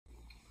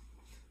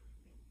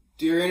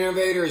Dear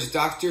innovators,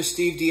 Dr.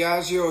 Steve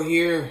Diazio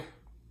here,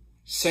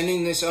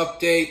 sending this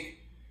update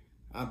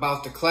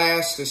about the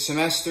class, the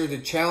semester, the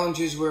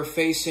challenges we're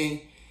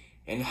facing,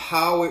 and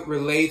how it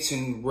relates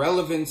in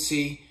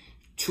relevancy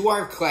to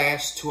our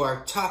class, to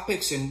our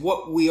topics, and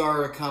what we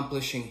are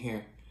accomplishing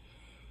here.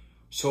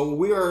 So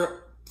we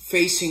are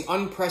facing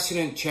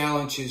unprecedented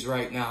challenges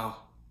right now,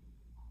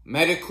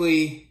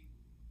 medically,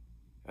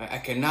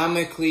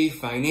 economically,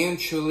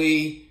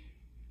 financially,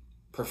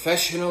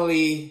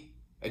 professionally,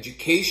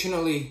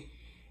 educationally,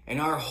 and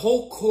our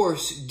whole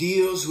course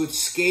deals with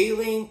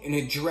scaling and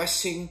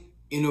addressing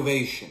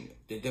innovation,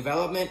 the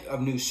development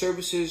of new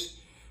services,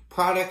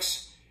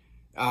 products,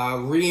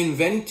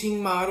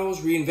 reinventing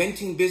models,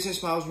 reinventing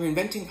business models,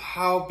 reinventing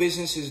how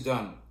business is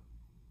done.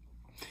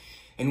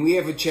 And we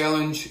have a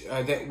challenge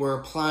that we're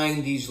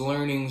applying these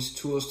learnings,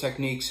 tools,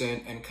 techniques,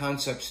 and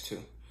concepts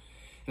to.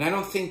 And I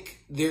don't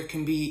think there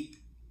can be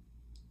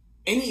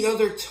any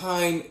other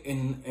time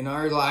in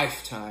our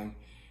lifetime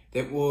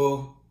that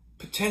will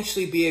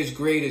potentially be as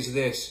great as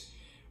this,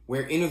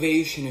 where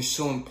innovation is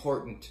so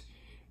important.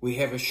 We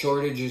have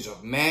shortages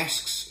of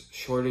masks,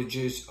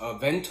 shortages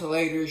of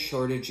ventilators,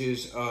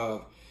 shortages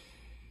of,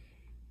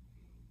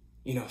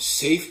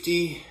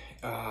 safety,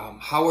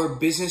 how are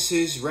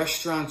businesses,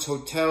 restaurants,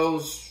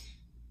 hotels,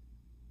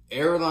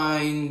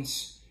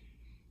 airlines,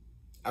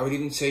 I would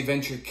even say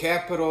venture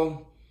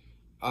capital,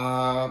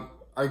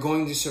 are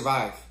going to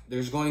survive.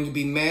 There's going to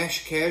be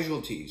mass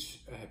casualties.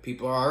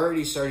 People are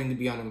already starting to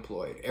be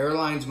unemployed.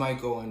 Airlines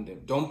might go under.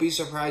 Don't be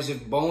surprised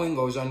if Boeing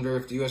goes under,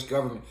 if the U.S.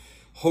 government.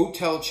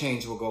 Hotel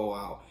chains will go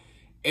out.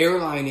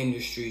 Airline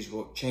industries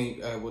will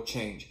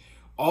change.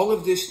 All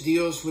of this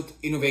deals with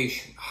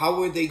innovation.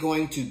 How are they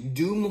going to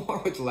do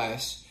more with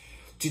less,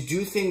 to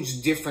do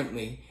things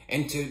differently,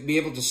 and to be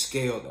able to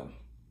scale them?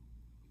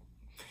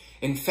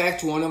 In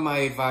fact, one of my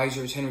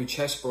advisors, Henry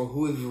Chesbrough,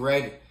 who I've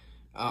read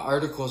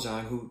articles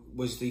on, who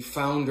was the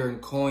founder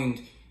and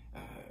coined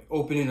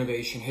open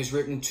innovation, has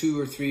written 2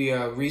 or 3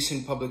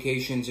 recent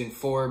publications in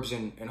Forbes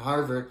and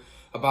Harvard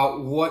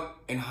about what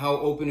and how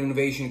open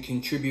innovation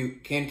can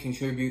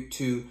contribute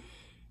to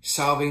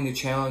solving the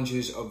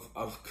challenges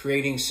of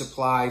creating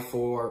supply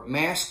for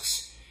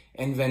masks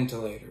and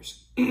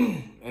ventilators.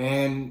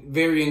 And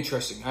very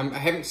interesting. I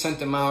haven't sent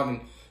them out,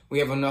 and we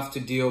have enough to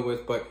deal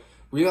with, but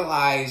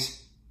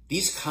realize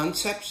these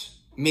concepts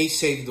may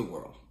save the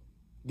world.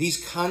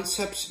 These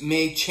concepts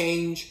may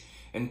change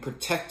and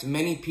protect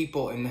many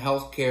people in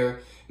healthcare,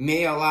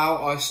 may allow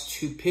us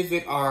to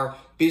pivot our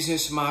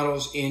business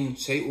models in,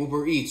 say,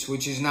 Uber Eats,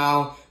 which is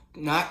now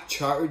not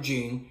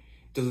charging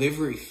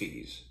delivery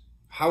fees.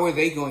 How are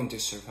they going to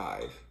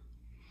survive?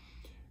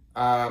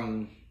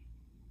 How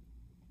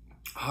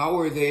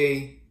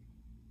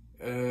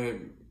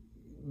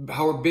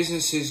are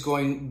businesses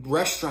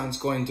restaurants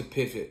going to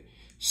pivot?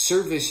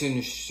 Service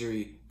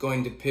industry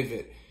going to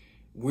pivot?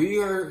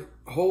 Our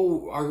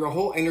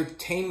whole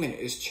entertainment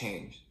is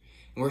changed.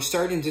 And we're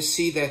starting to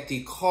see that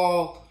the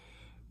call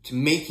to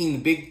making the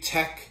big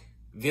tech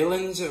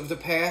villains of the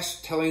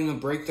past, telling them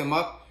to break them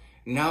up,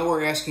 now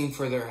we're asking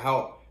for their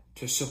help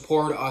to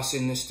support us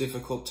in this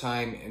difficult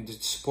time and to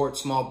support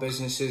small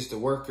businesses, the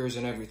workers,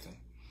 and everything.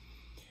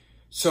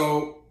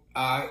 So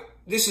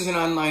this is an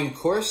online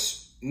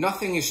course.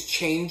 Nothing is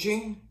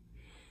changing,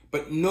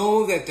 but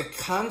know that the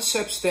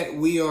concepts that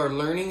we are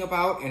learning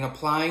about and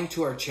applying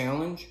to our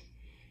challenge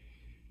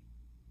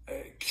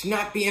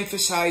cannot be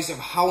emphasized of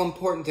how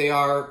important they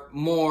are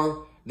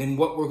more than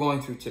what we're going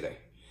through today.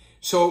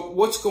 So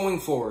what's going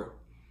forward?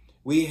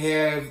 We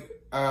have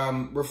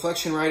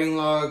reflection writing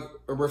log,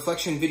 a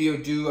reflection video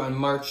due on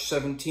March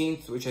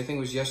 17th, which I think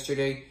was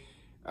yesterday,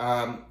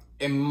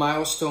 and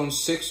milestone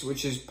 6,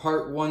 which is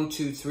part 1,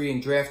 2, 3,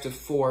 and draft of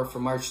 4 for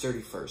March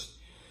 31st.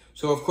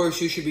 So of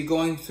course you should be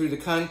going through the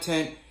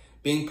content,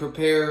 being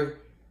prepared.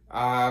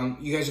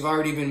 You guys have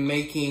already been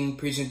making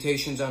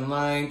presentations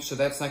online, so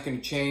that's not going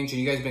to change, and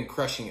you guys have been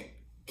crushing it.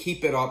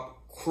 Keep it up,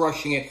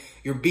 crushing it.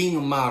 You're being a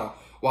model.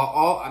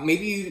 While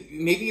maybe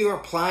you're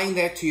applying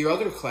that to your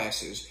other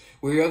classes,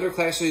 where your other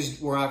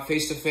classes were not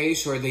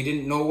face-to-face, or they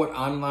didn't know what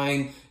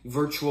online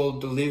virtual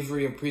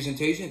delivery of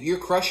presentation. You're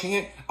crushing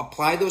it.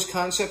 Apply those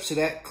concepts to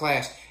that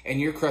class,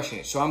 and you're crushing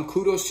it. So I'm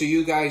kudos to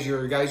you guys.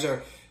 You guys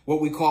are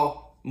what we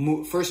call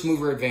first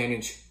mover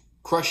advantage.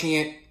 Crushing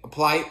it,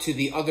 apply it to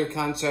the other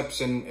concepts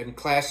and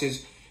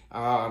classes,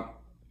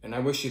 and I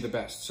wish you the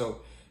best.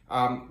 So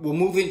we'll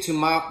move into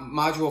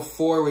Module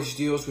 4, which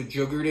deals with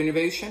Jugared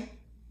innovation.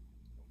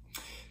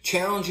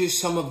 Challenges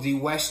some of the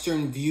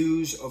Western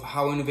views of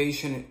how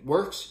innovation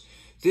works.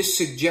 This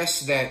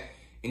suggests that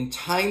in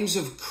times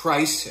of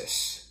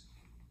crisis,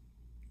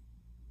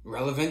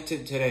 relevant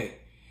to today,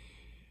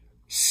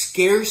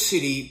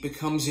 scarcity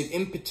becomes an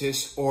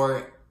impetus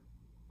or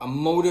a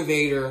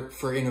motivator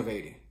for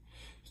innovating.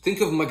 Think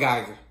of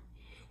MacGyver.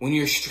 When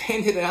you're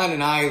stranded on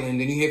an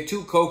island and you have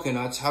 2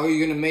 coconuts, how are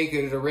you going to make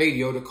it a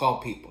radio to call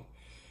people?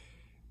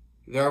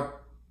 There are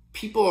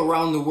people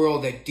around the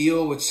world that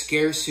deal with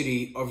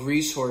scarcity of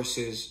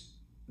resources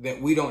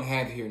that we don't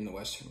have here in the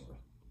Western world.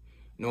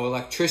 No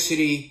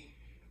electricity,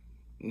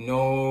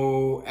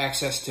 no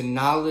access to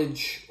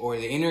knowledge or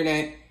the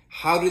internet.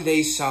 How do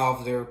they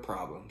solve their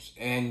problems?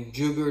 And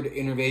Jugaad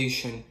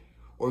Innovation,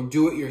 or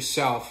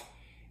do-it-yourself,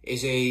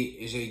 is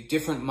a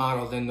different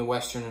model than the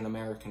Western and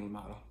American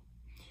model.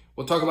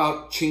 We'll talk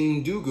about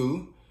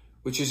Chindugu,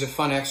 which is a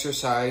fun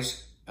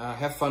exercise.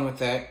 Have fun with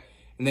that.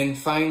 And then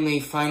finally,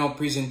 final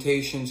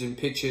presentations and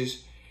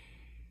pitches.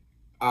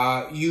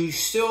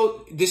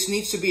 This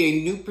needs to be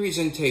a new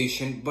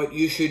presentation, but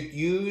you should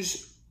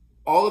use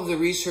all of the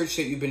research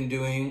that you've been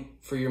doing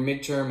for your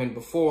midterm and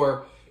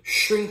before,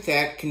 shrink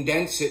that,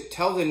 condense it,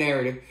 tell the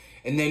narrative,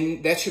 and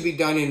then that should be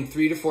done in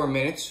 3 to 4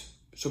 minutes.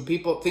 So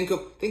people think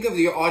of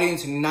the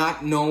audience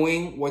not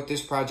knowing what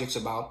this project's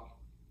about.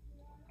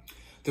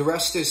 The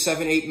rest is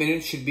 7-8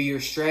 minutes should be your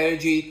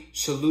strategy,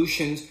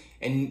 solutions,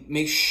 and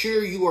make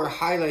sure you are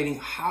highlighting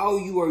how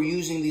you are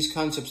using these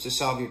concepts to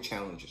solve your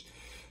challenges.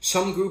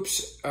 Some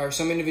groups or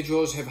some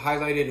individuals have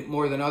highlighted it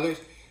more than others.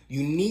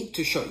 You need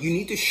to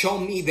show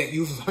me that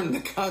you've learned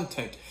the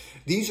content.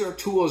 These are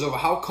tools of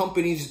how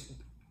companies,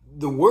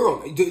 the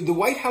world, the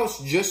White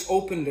House just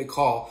opened a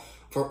call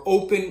for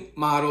open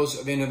models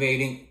of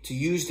innovating to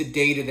use the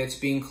data that's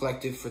being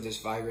collected for this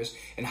virus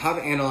and how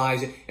to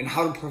analyze it and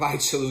how to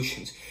provide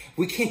solutions.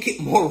 We can't get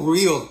more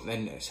real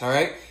than this, all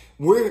right?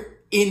 We're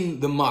in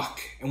the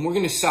muck and we're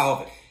going to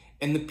solve it.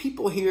 And the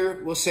people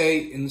here will say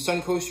in the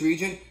Suncoast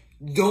region,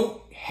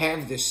 don't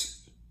have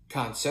this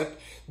concept,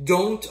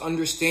 don't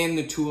understand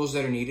the tools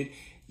that are needed.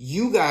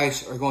 You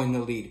guys are going to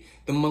lead.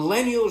 The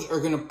millennials are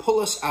going to pull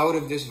us out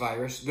of this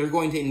virus. They're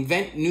going to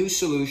invent new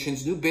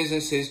solutions, new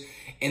businesses,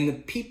 and the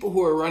people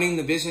who are running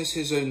the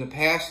businesses in the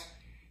past,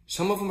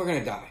 some of them are going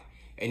to die,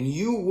 and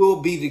you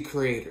will be the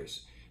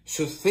creators.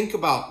 So think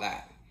about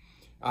that.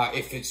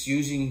 If it's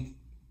using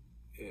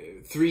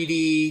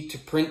 3D to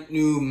print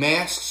new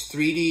masks,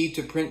 3D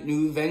to print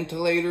new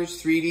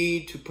ventilators,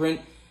 3D to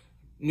print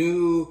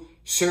new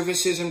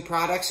services and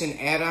products and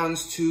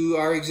add-ons to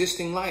our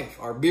existing life,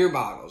 our beer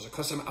bottles,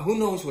 who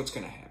knows what's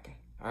going to happen,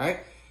 all right?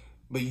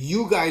 But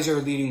you guys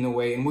are leading the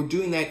way, and we're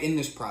doing that in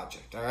this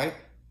project, all right?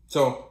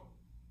 So,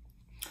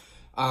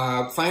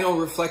 final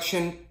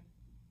reflection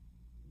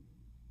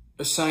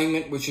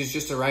assignment, which is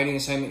just a writing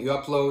assignment you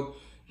upload,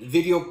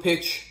 video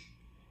pitch,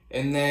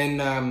 and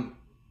then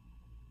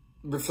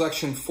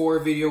reflection 4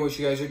 video, which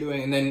you guys are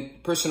doing, and then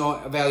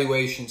personal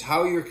evaluations,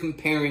 how you're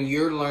comparing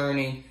your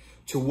learning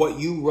to what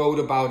you wrote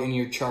about in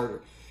your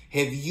charter.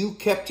 Have you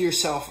kept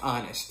yourself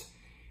honest?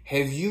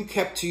 Have you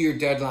kept to your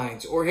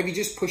deadlines, or have you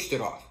just pushed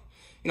it off?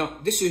 You know,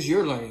 this is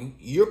your learning.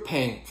 You're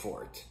paying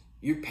for it.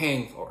 You're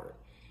paying for it.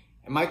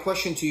 And my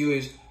question to you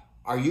is,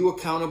 are you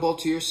accountable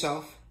to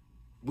yourself?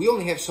 We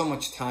only have so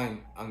much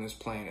time on this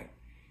planet.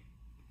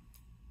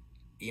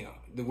 You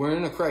know, we're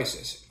in a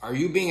crisis. Are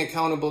you being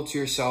accountable to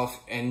yourself?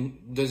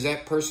 And does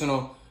that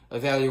personal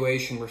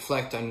evaluation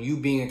reflect on you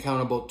being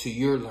accountable to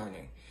your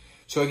learning?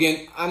 So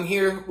again, I'm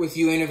here with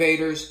you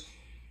innovators.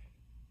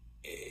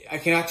 I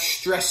cannot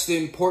stress the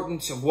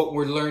importance of what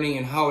we're learning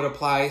and how it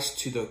applies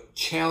to the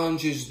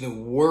challenges the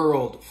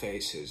world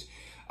faces,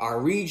 our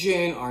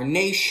region, our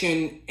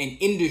nation, and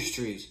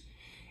industries.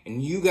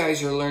 And you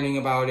guys are learning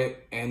about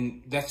it,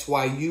 and that's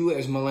why you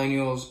as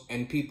millennials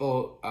and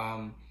people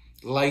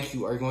like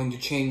you are going to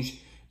change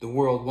the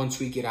world once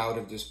we get out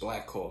of this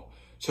black hole.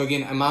 So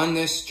again, I'm on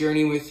this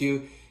journey with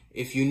you.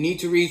 If you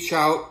need to reach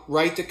out,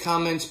 write the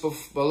comments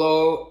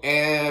below,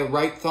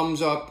 write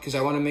thumbs up, because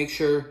I want to make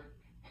sure,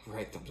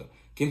 write thumbs up.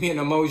 Give me an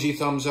emoji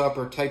thumbs up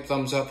or type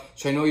thumbs up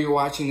so I know you're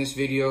watching this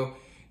video.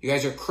 You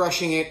guys are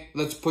crushing it.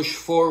 Let's push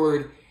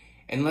forward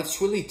and let's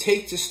really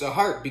take this to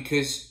heart,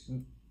 because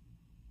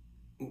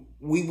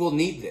we will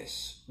need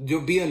this.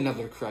 There'll be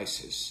another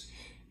crisis.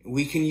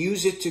 We can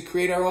use it to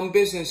create our own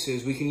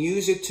businesses. We can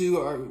use it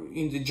to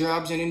the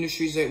jobs and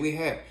industries that we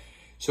have.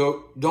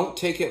 So don't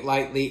take it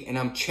lightly, and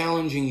I'm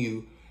challenging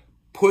you.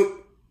 Put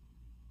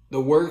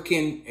the work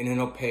in, and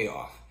it'll pay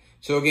off.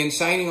 So again,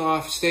 signing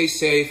off, stay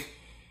safe,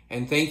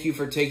 and thank you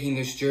for taking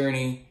this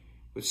journey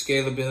with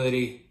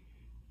scalability.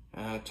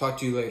 Talk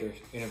to you later,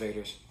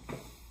 innovators.